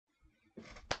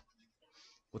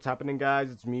What's happening,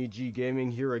 guys? It's me, G Gaming,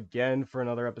 here again for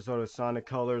another episode of Sonic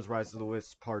Colors Rise of the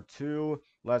Wisps Part 2.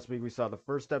 Last week we saw the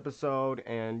first episode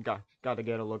and got to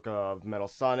get a look of Metal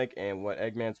Sonic and what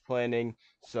Eggman's planning.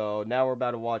 So now we're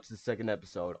about to watch the second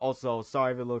episode. Also,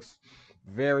 sorry if it looks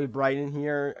very bright in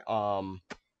here.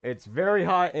 It's very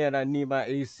hot and I need my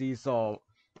AC, so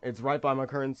it's right by my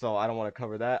curtain, so I don't want to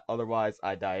cover that. Otherwise,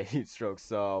 I die of heat stroke.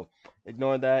 So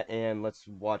ignore that and let's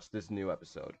watch this new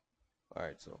episode.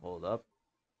 Alright, so hold up.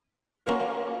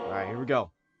 Alright, here we go.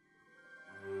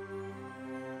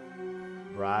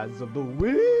 Rise of the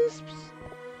Wisps!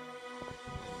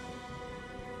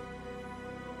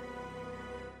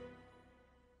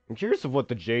 I'm curious of what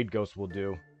the Jade Ghost will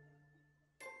do.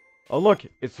 Oh look,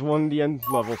 it's one of the end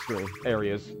level screen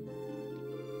areas.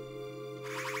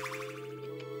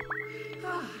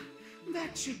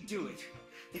 That should do it.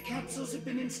 The capsules have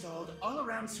been installed all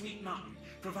around Sweet Mountain,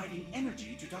 providing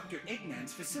energy to Dr.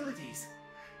 Eggman's facilities.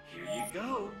 Here you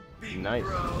go, big nice.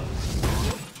 bro.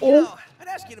 You know, I'd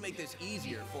ask you to make this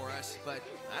easier for us, but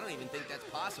I don't even think that's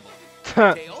possible.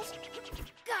 Tails?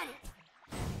 Got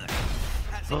it.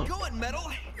 How's it going,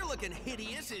 Metal? You're looking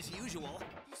hideous as usual.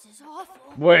 This is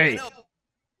awful. Wait.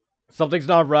 Something's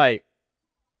not right.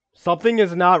 Something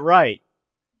is not right.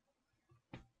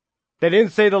 They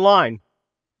didn't say the line.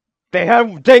 They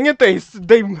had, dang it, they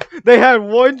had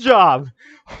one job.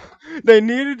 They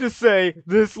needed to say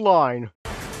this line.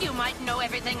 You might know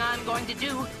everything I'm going to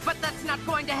do, but that's not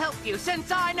going to help you, since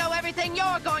I know everything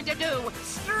you're going to do.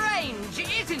 Strange,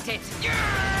 isn't it?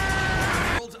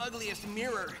 World's ugliest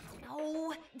mirror.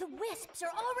 No, the Wisps are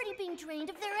already being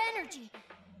drained of their energy.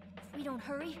 If we don't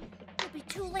hurry, it'll be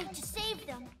too late to save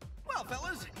them. Well,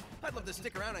 fellas, I'd love to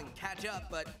stick around and catch up,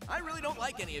 but I really don't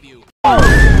like any of you.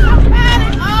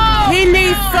 He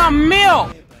needs some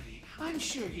milk! Hey, buddy, I'm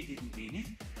sure he didn't mean it.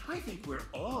 I think we're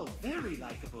all very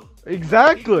likable.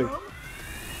 Exactly.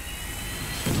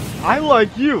 I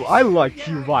like you. I like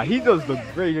Q-Bot. He does the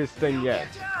greatest thing yet.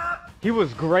 He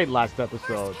was great last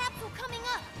episode. First capsule coming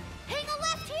up. Hang a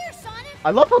left here, Sonic.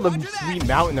 I love how the Sweet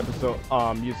Mountain episode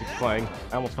music's playing.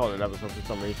 I almost called it an episode for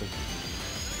some reason.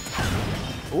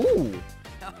 Ooh.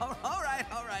 All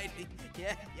right.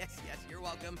 Yeah, yes, you're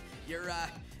welcome. Your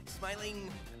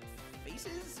smiling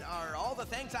faces are all the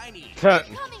thanks I need. They're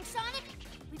coming, Sonic.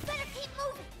 We better keep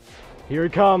moving. Here he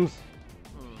comes.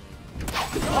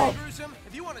 Oh. Gruesome,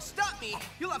 if you want to stop me,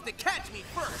 you'll have to catch me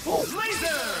first.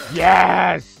 Laser!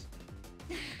 Yes!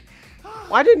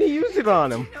 Why didn't he use it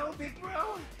on him? You know, big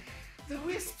bro, the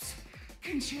Wisps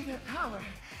can share their power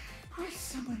with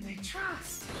someone they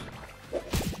trust.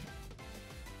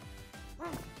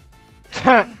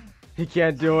 He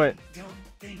can't do it. Don't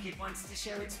think it wants to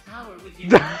share its power with you.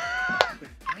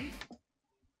 Right?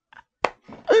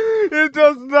 It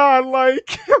does not like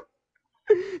him.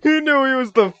 He knew he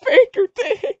was the faker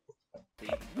thing.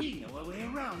 We know a way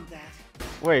around that.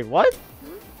 Wait, what?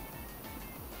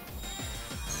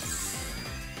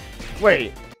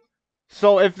 Wait.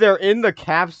 So if they're in the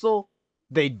capsule,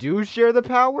 they do share the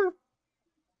power?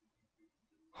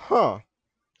 Huh.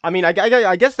 I mean, I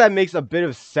guess that makes a bit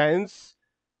of sense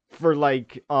for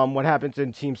like what happens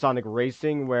in Team Sonic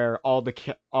Racing, where all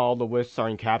the Wisps are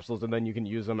in capsules and then you can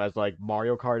use them as like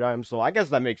Mario Kart items. So I guess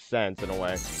that makes sense in a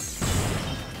way.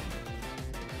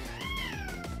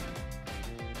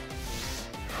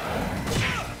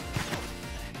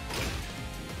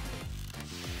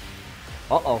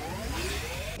 Uh-oh.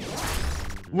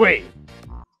 Wait.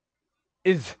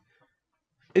 Is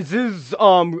his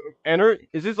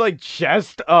is his like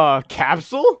chest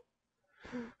capsule?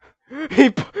 He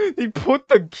put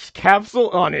the capsule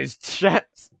on his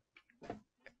chest.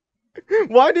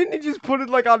 Why didn't he just put it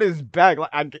like on his back?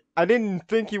 Like I didn't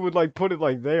think he would like put it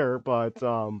like there, but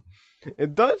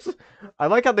it does. I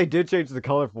like how they did change the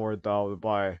color for it though.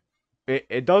 But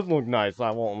it does look nice.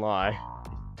 I won't lie.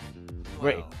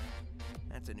 Wait. Whoa,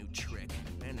 that's a new trick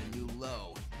and a new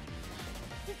low.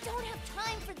 We don't have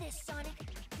time for this, Sonic.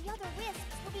 The other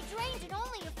Wisps will be drained in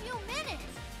only a few minutes.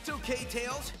 It's okay,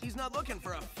 Tails. He's not looking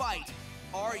for a fight,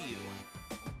 are you?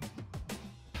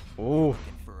 Ooh.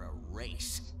 Looking for a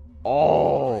race.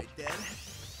 Oh. Right then,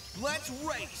 let's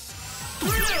race.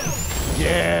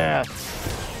 Yeah.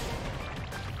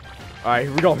 All right,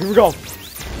 here we go. Here we go.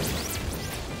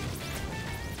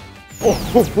 Oh.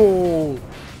 Ho, ho.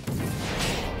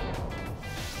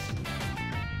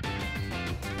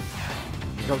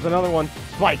 Here comes another one.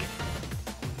 Spike.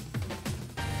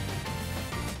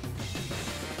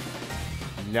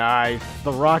 Nice.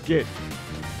 The rocket.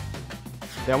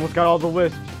 They almost got all the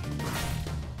Wisps.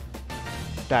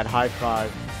 That high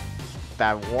five.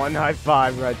 That one high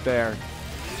five right there.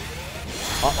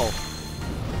 Uh-oh.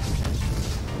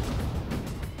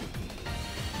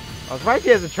 I'm surprised he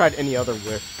hasn't tried any other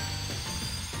wisp.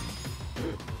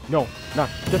 No, not.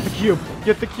 Get the cube.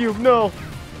 Get the cube. No.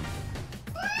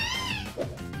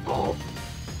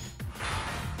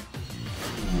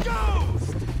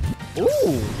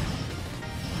 Ooh.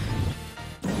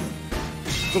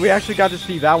 So we actually got to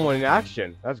see that one in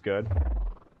action. That's good.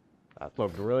 That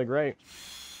looked really great.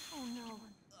 Oh no.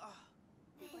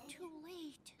 We're too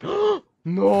late.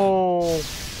 No.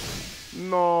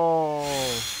 No.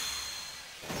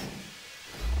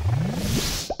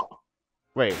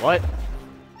 Wait, what?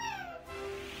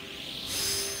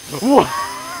 What?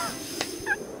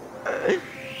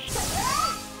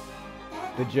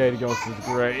 The Jade Ghost is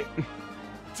great.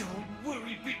 Don't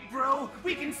worry, big bro.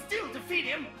 We can still defeat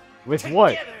him. With Together.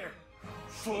 what?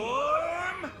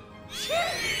 Form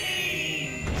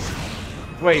change.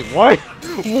 Wait, what?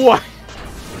 What?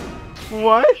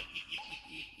 What?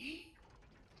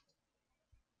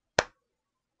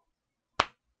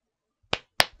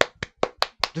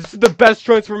 This is the best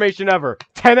transformation ever.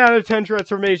 10 out of 10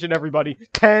 transformation, everybody.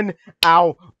 10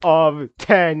 out of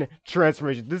 10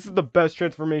 transformation. This is the best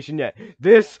transformation yet.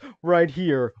 This right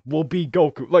here will be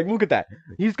Goku. Like, look at that.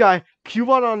 He's got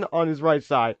Cubot on his right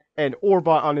side and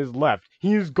Orbot on his left.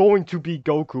 He is going to be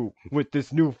Goku with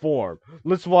this new form.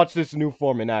 Let's watch this new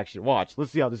form in action. Watch.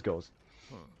 Let's see how this goes.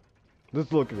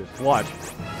 Let's look at this. Watch.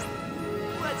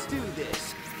 Let's do this.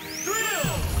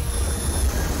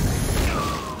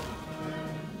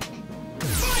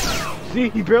 See,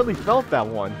 he barely felt that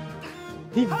one.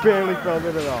 He barely felt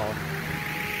it at all.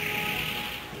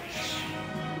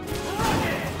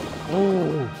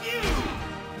 Oh.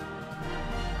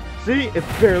 See,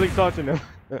 it's barely touching him.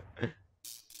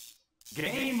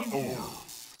 Game over.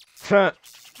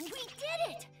 We did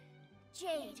it!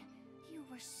 Jade, you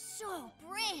were so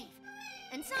brave.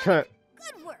 And Sonic,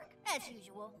 good work, as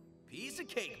usual. Piece of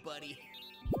cake, buddy.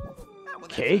 Ah, well,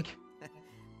 that's Cake? I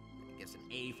guess an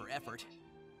A for effort.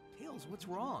 Tails, what's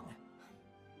wrong?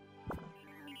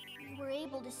 We were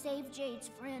able to save Jade's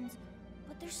friends,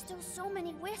 but there's still so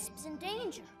many Wisps in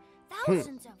danger.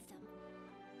 Thousands of them.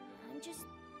 I'm just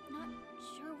not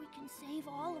sure we can save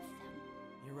all of them.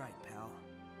 You're right, pal.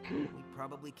 We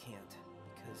probably can't,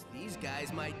 because these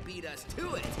guys might beat us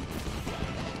to it.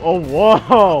 Oh, whoa!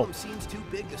 Problem seems too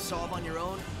big to solve on your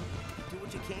own. Do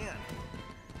what you can.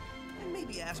 And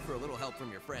maybe ask for a little help from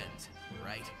your friends,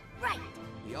 right? Right.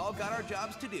 We all got our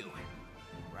jobs to do.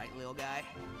 Right, little guy?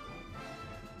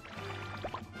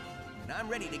 And I'm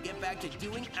ready to get back to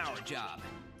doing our job.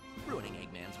 Ruining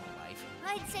Eggman's whole life.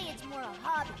 I'd say it's more a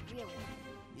hobby, really.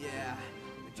 Yeah,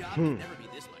 the job can never be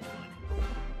this much fun.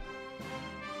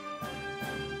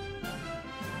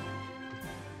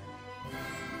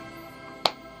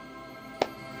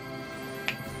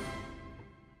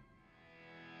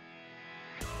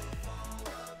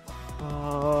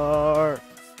 Heart,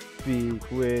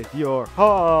 speak with your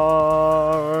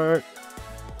heart.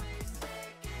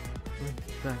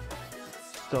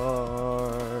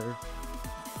 Star.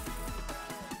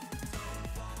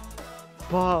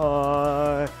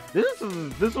 But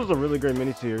this was a really great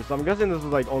miniseries. So I'm guessing this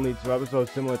was like only 2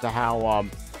 episodes, similar to how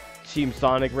Team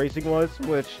Sonic Racing was,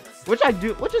 which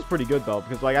is pretty good though,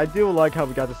 because like I do like how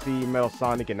we got to see Metal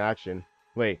Sonic in action.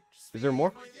 Wait, is there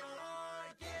more?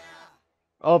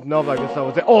 Oh no, I guess that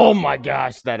was it. Oh my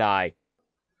gosh, that eye.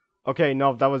 Okay,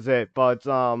 no, that was it. But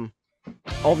oh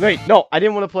wait, no, I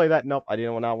didn't want to play that. Nope, I did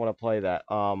not want to play that.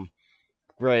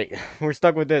 Great, we're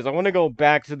stuck with this. I want to go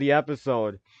back to the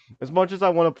episode. As much as I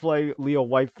want to play Leo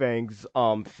Whitefang's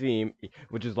theme,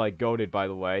 which is like goated by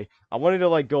the way, I wanted to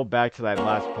like go back to that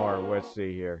last part. Let's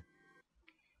see here,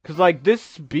 cause like this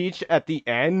speech at the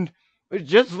end, it's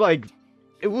just like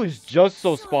it was just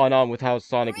so spot on with how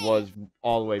Sonic was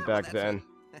all the way back then.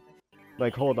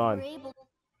 Like, hold on.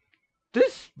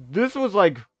 This was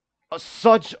like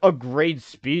such a great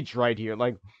speech right here.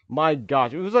 Like, my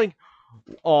gosh, it was like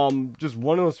just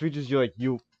one of those speeches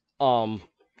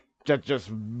that just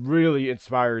really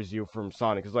inspires you from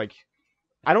Sonic. Cause like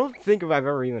I don't think I've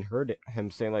ever even heard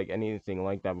him say like anything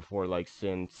like that before, like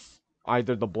since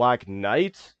either the Black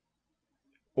Knight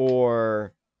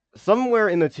or somewhere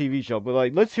in the TV show. But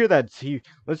like let's hear that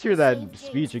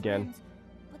speech again. Friends,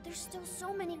 but there's still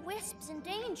so many Wisps in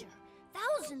danger.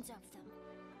 Thousands of them.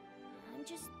 I'm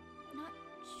just not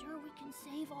sure we can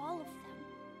save all of them.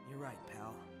 You're right,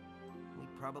 pal. We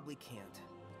probably can't,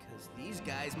 because these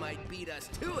guys might beat us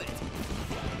to it.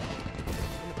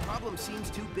 And the problem seems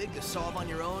too big to solve on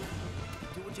your own.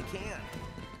 Do what you can.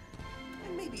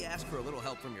 And maybe ask for a little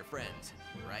help from your friends,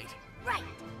 right? Right.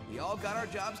 We all got our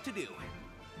jobs to do.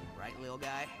 Right, little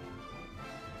guy?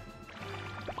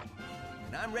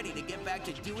 And I'm ready to get back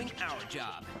to doing our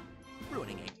job.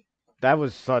 Ruining it. That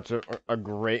was such a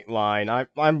great line. I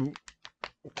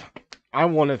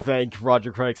want to thank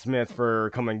Roger Craig Smith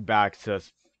for coming back to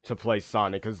play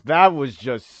Sonic, because that was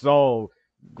just so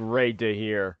great to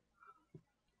hear.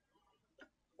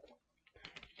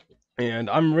 And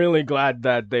I'm really glad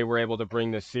that they were able to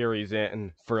bring this series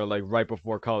in for like right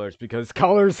before Colors, because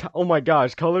Colors, oh my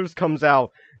gosh, Colors comes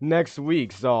out next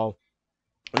week, so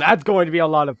that's going to be a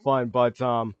lot of fun. But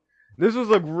this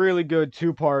was a really good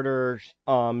two-parter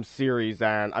series,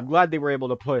 and I'm glad they were able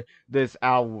to put this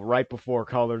out right before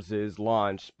Colors is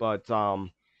launched. But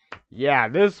yeah,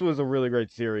 this was a really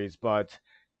great series. But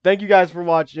thank you guys for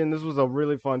watching. This was a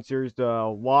really fun series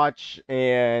to watch,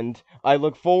 and I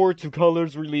look forward to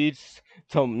Colors release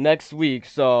till next week.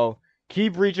 So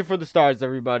keep reaching for the stars,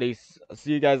 everybody.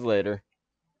 See you guys later.